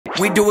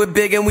We do it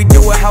big and we do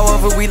it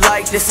however we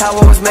like. This how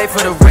it was made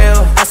for the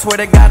real. I swear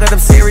to God that I'm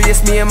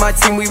serious. Me and my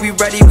team, we be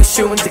ready, we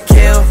shooting to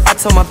kill. I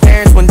told my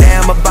parents one day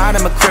I'ma buy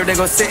them a crib, they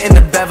gon' sit in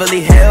the Beverly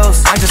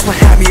Hills. I just want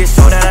happy and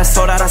show that I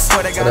sold out. I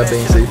swear to God that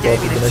shit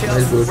gave me the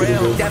chills for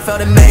real. That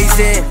felt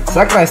amazing.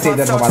 Será que vai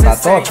estender no matar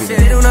top?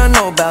 They do not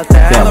know about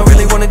that. All I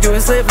really wanna do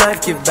is live life,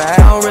 give back.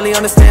 I don't really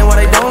understand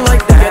why they don't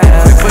like that.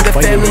 For the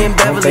family in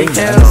Beverly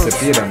Hills.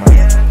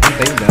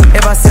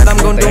 If I said I'm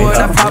gonna do it,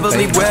 I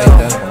probably will.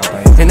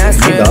 And that's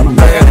real. I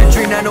got a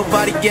dream that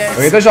nobody gets.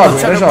 Eu ainda jogo.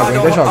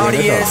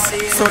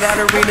 So that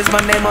arena's my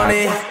name on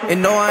it.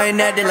 And no, I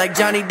ain't acting like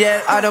Johnny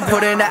Depp. I done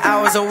put in the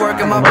hours of work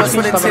and my bust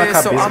for the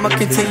tears, so I'ma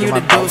continue to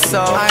do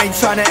so. I ain't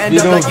tryna end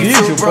up like you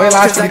two, bro.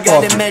 Cause I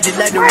got the magic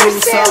like the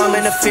rules, so I'm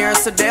interfering,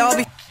 so they all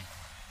be.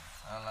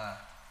 Olha lá.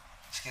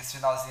 Acho que esse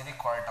finalzinho ele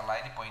corta lá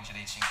e ele põe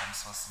direitinho como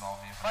se fosse no ao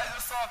vivo. Mas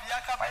eu só vi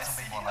a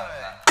cabecinha,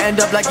 velho. End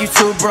up like you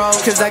too, bro.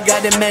 Cause I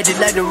got the magic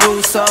like the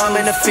rules, so I'm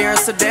interfering,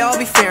 so they all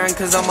be fearing.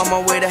 Cause I'm on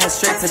my way to head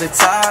straight to the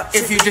top.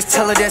 If you just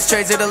tell her that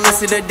straight to the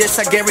listen to this,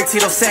 I guarantee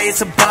they'll say it's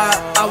a bop.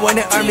 I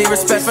wanna earn me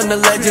respect from the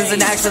legends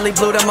and actually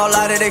blew them all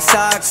out of their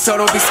socks. So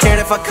don't be scared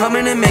if I come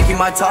in and make you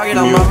my target,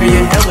 I'm up in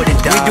your head with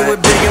it, dog. We do it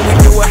big and we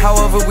do it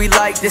however we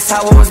like. This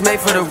how it was made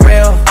for the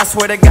real. I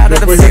swear to God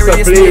that I'm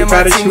serious. Me and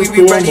my team, we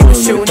be ready, we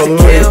shooting to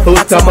kill.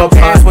 I told my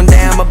parents one day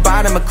I'ma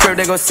buy them a crib,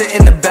 they gon' sit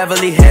in the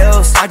Beverly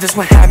Hills. I just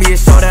want happy and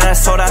show that I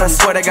sold out. I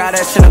swear to God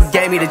that shit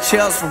gave me the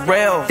chills for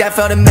real. That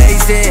felt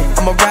amazing.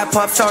 I'm a rap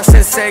pop star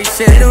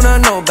sensation. They do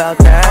not know about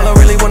that. All I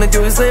really wanna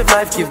do is live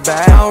life, give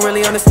back. I don't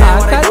really understand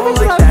why they don't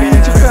like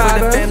that. For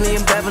the family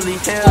in Beverly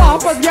Hills. Ó,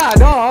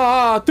 rapaziada,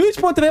 ó,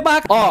 twitch.tv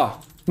barra. Ó,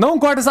 não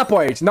corta essa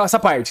parte. Não, essa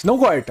parte. Não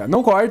corta.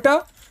 Não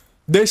corta.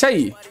 Deixa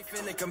aí.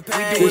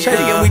 Deixa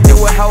aí. We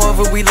do it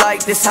however we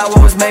like. This how it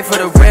was made for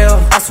the real.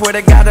 I swear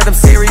to God that I'm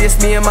serious.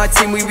 Me and my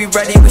team, we be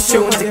ready, we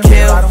shooting to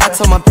kill. I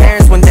told my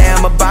parents one day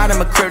I'ma buy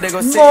them a crib, they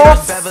gon' sit in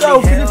the Beverly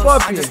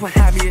Hills. I just want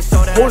happy and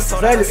show that I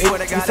sold out.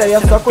 Isso aí é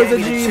só coisa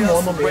de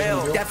mono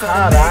mesmo, viu?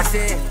 Caraca.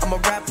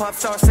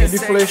 Ele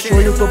flechou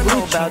e eu tô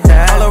bonitinho.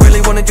 All I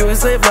really wanna do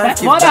is live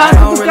life. I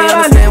don't really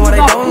understand why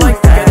they don't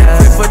like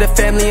that. For the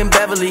family in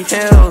Beverly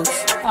Hills.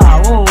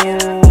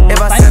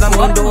 If I said I'm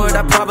gonna do it,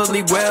 I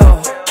probably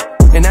will.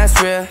 And that's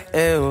real.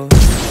 Ew.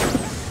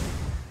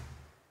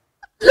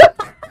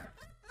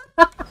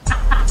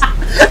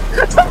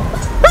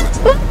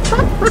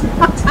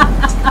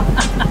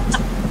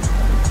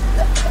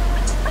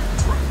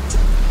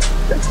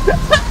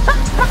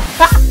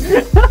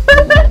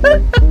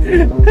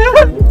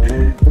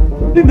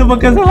 Ainda vou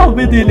cancelar o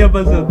B dele,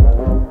 rapaziada.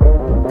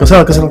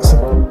 Cancela.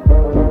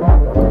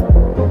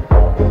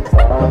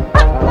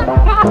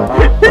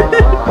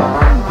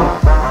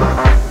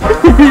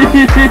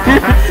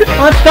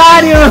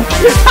 Otário!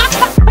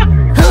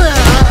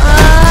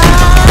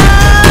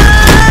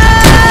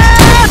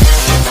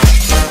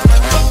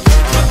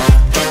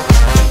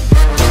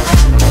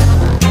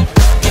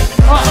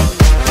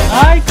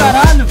 Ai,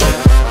 caralho,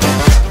 velho!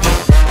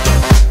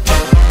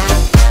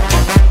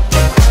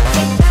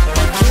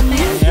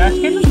 Eu acho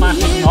que ele não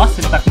mata. Nossa,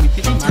 ele tá com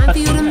muito de mata.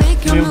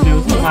 Meu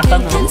Deus, não mata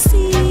não.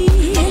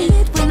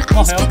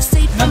 Morreu. Meu Deus,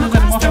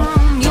 ele morreu.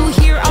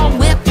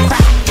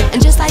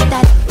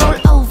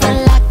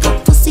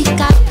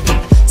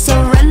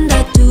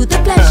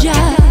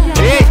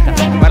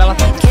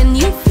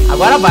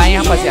 Agora vai, hein,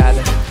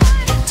 rapaziada.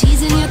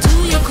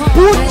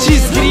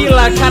 Putz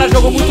grila, o cara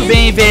jogou muito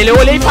bem, velho. Eu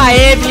olhei pra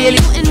ele e ele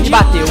me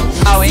bateu.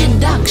 Ah, hein?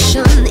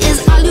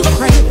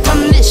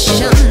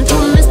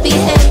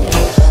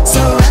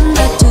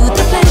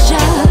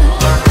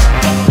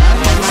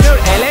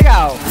 É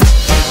legal.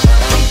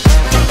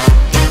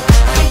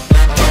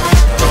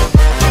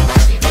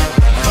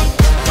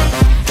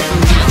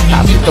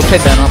 Tá, tô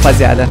pedando,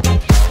 rapaziada.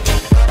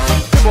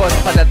 Boa,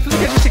 rapaziada. Tudo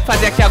que a gente tem que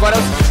fazer aqui agora é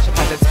o seguinte,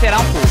 rapaziada. Esperar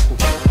um pouco.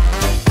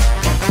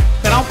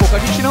 A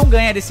gente não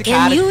ganha desse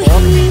cara.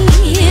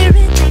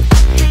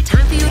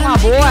 Uma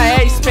boa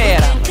é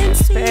espera.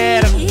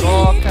 Espera, não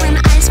troca.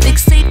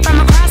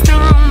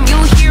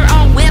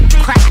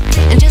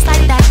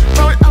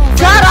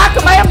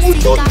 Caraca, mas é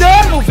muito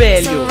dano,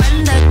 velho.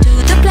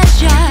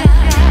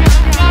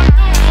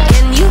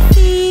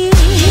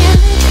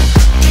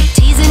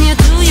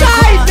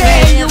 Sai,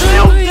 velho,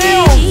 meu Deus.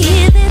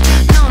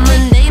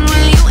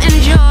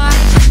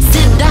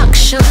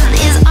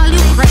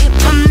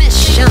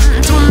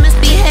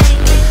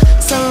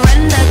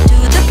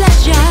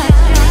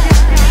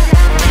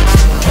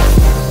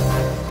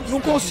 Não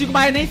consigo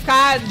mais nem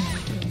ficar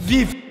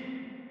vivo.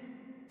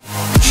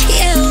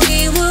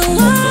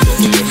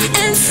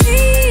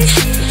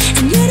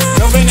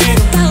 Não vem nem.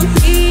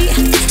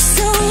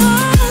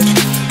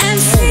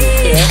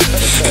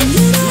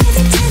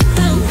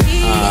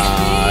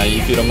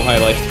 Aí viramos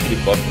highlight do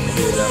Filipoppy.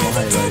 Viramos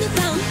highlight.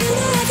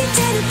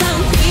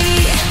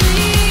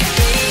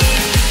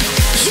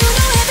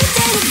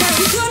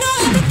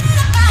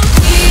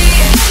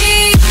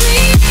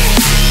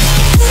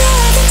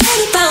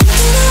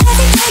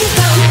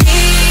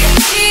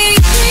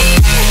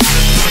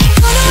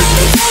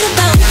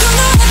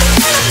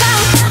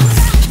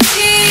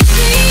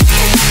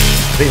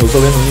 Bem, eu tô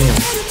vendo minha.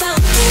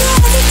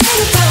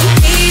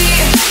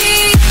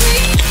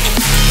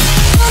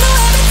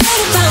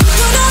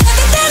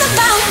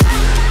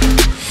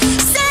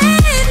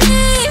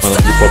 Mano,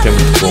 o Filipoppy é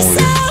muito bom,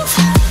 velho.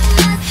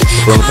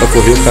 Tô falando pra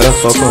correr, o cara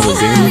só, mano,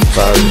 bem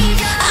limitado.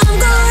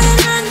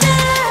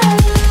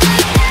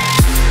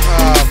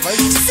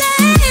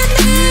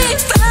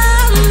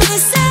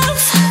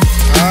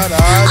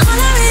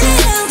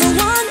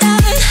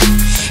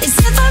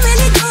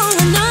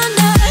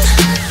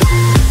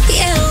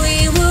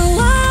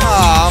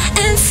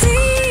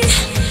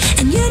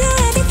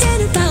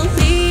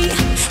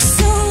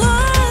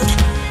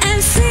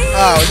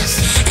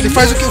 Ele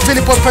faz o que o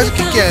Filipoppy faz o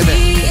que quer, né?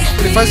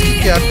 Ele faz o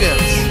que quer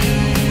apenas.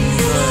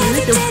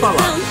 Nem tem o que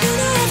falar.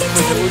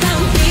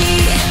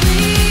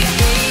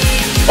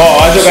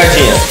 Ó a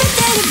jogadinha.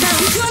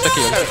 Isso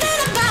aqui,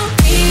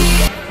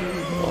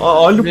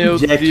 Olha o Meu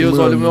Jack, Deus,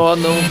 mano. olha o meu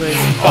anão, velho.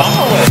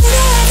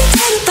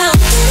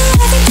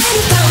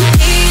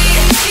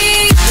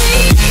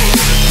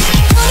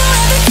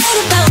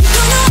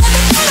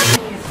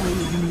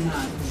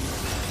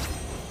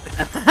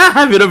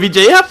 Virou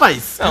vídeo aí,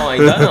 rapaz? Não,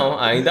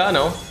 ainda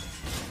não.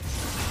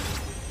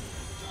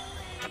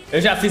 Eu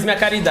já fiz minha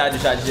caridade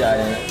já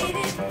diária, né?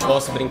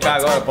 Posso brincar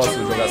agora? Posso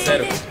jogar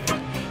sério?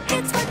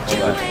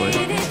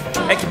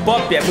 É que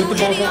pop é muito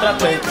bom contra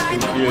tanque, porque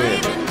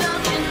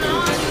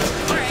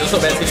se eu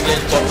soubesse que ele ganha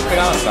de pop, eu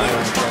pegava saco,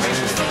 não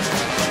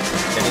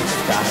tinha nem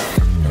ficar.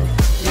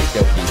 Esse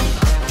é o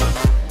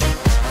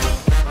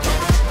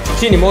que.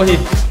 Cherie, morri.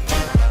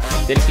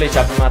 Se ele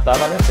flechar pra me matar,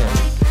 vale a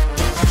pena.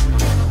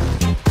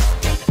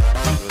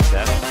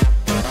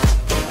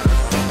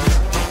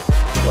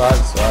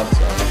 Suave.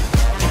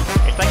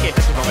 Ele tá aqui,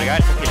 vamos brigar?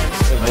 Ele tá aqui.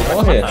 Eu vou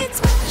morrer. Ele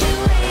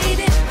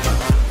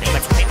tá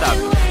aqui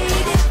sentado.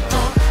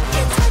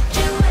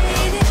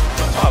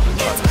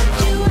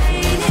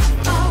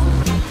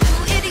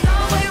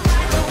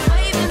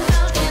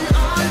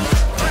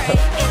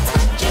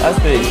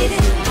 Gostei.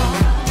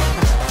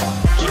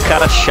 Que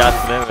cara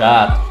chato, né, velho?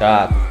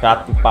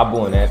 Chato pra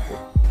boneco.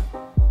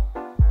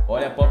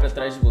 Olha a pop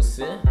atrás de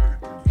você.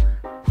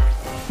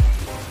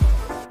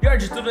 Pior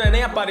de tudo não é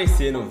nem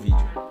aparecer no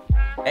vídeo.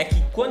 É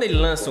que quando ele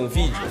lança um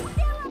vídeo,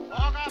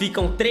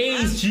 ficam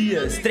 3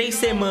 dias, 3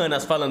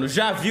 semanas falando: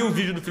 já viu o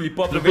vídeo do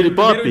Filipoppy? No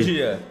primeiro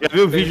dia. Já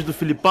viu o vídeo do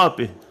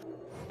Filipoppy?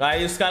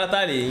 Aí os caras tá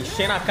ali,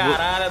 enchendo a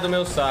caralho do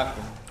meu saco.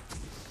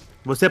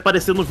 Você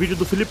apareceu no vídeo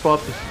do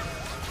Filipoppy.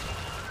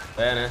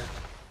 É, né?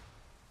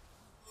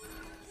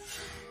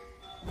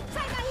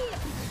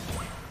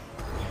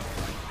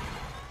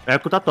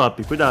 Eco tá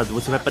top, cuidado,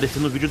 você vai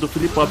aparecer no vídeo do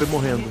Filipoppy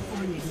morrendo.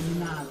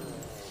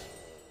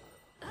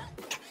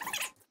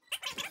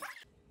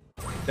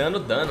 Dando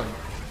dano.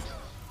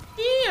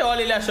 Ih,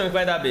 olha ele achando que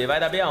vai dar B. Vai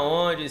dar B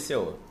aonde,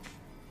 seu?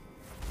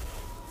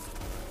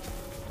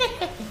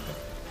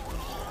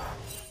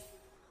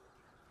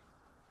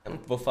 Eu não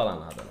vou falar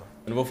nada, não.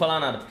 Eu não vou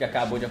falar nada porque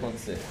acabou de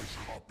acontecer.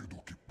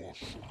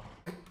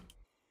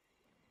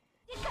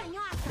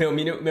 Meu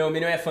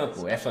minion é fã,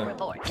 pô, é fã.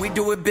 We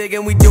do it big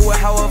and we do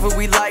it however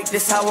we like.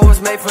 This how I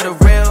was made for the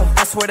real.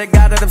 I swear to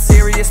God that I'm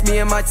serious. Me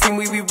and my team,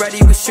 we be ready,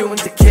 we shooting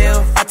to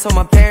kill. I told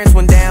my parents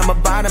one day I'ma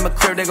buy them a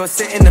crib, they go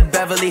sit in the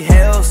Beverly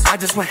Hills. I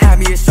just want to have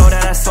me a show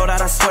that I sold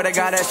out. I swear to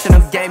God that shit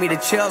gave me the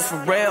chills for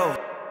real.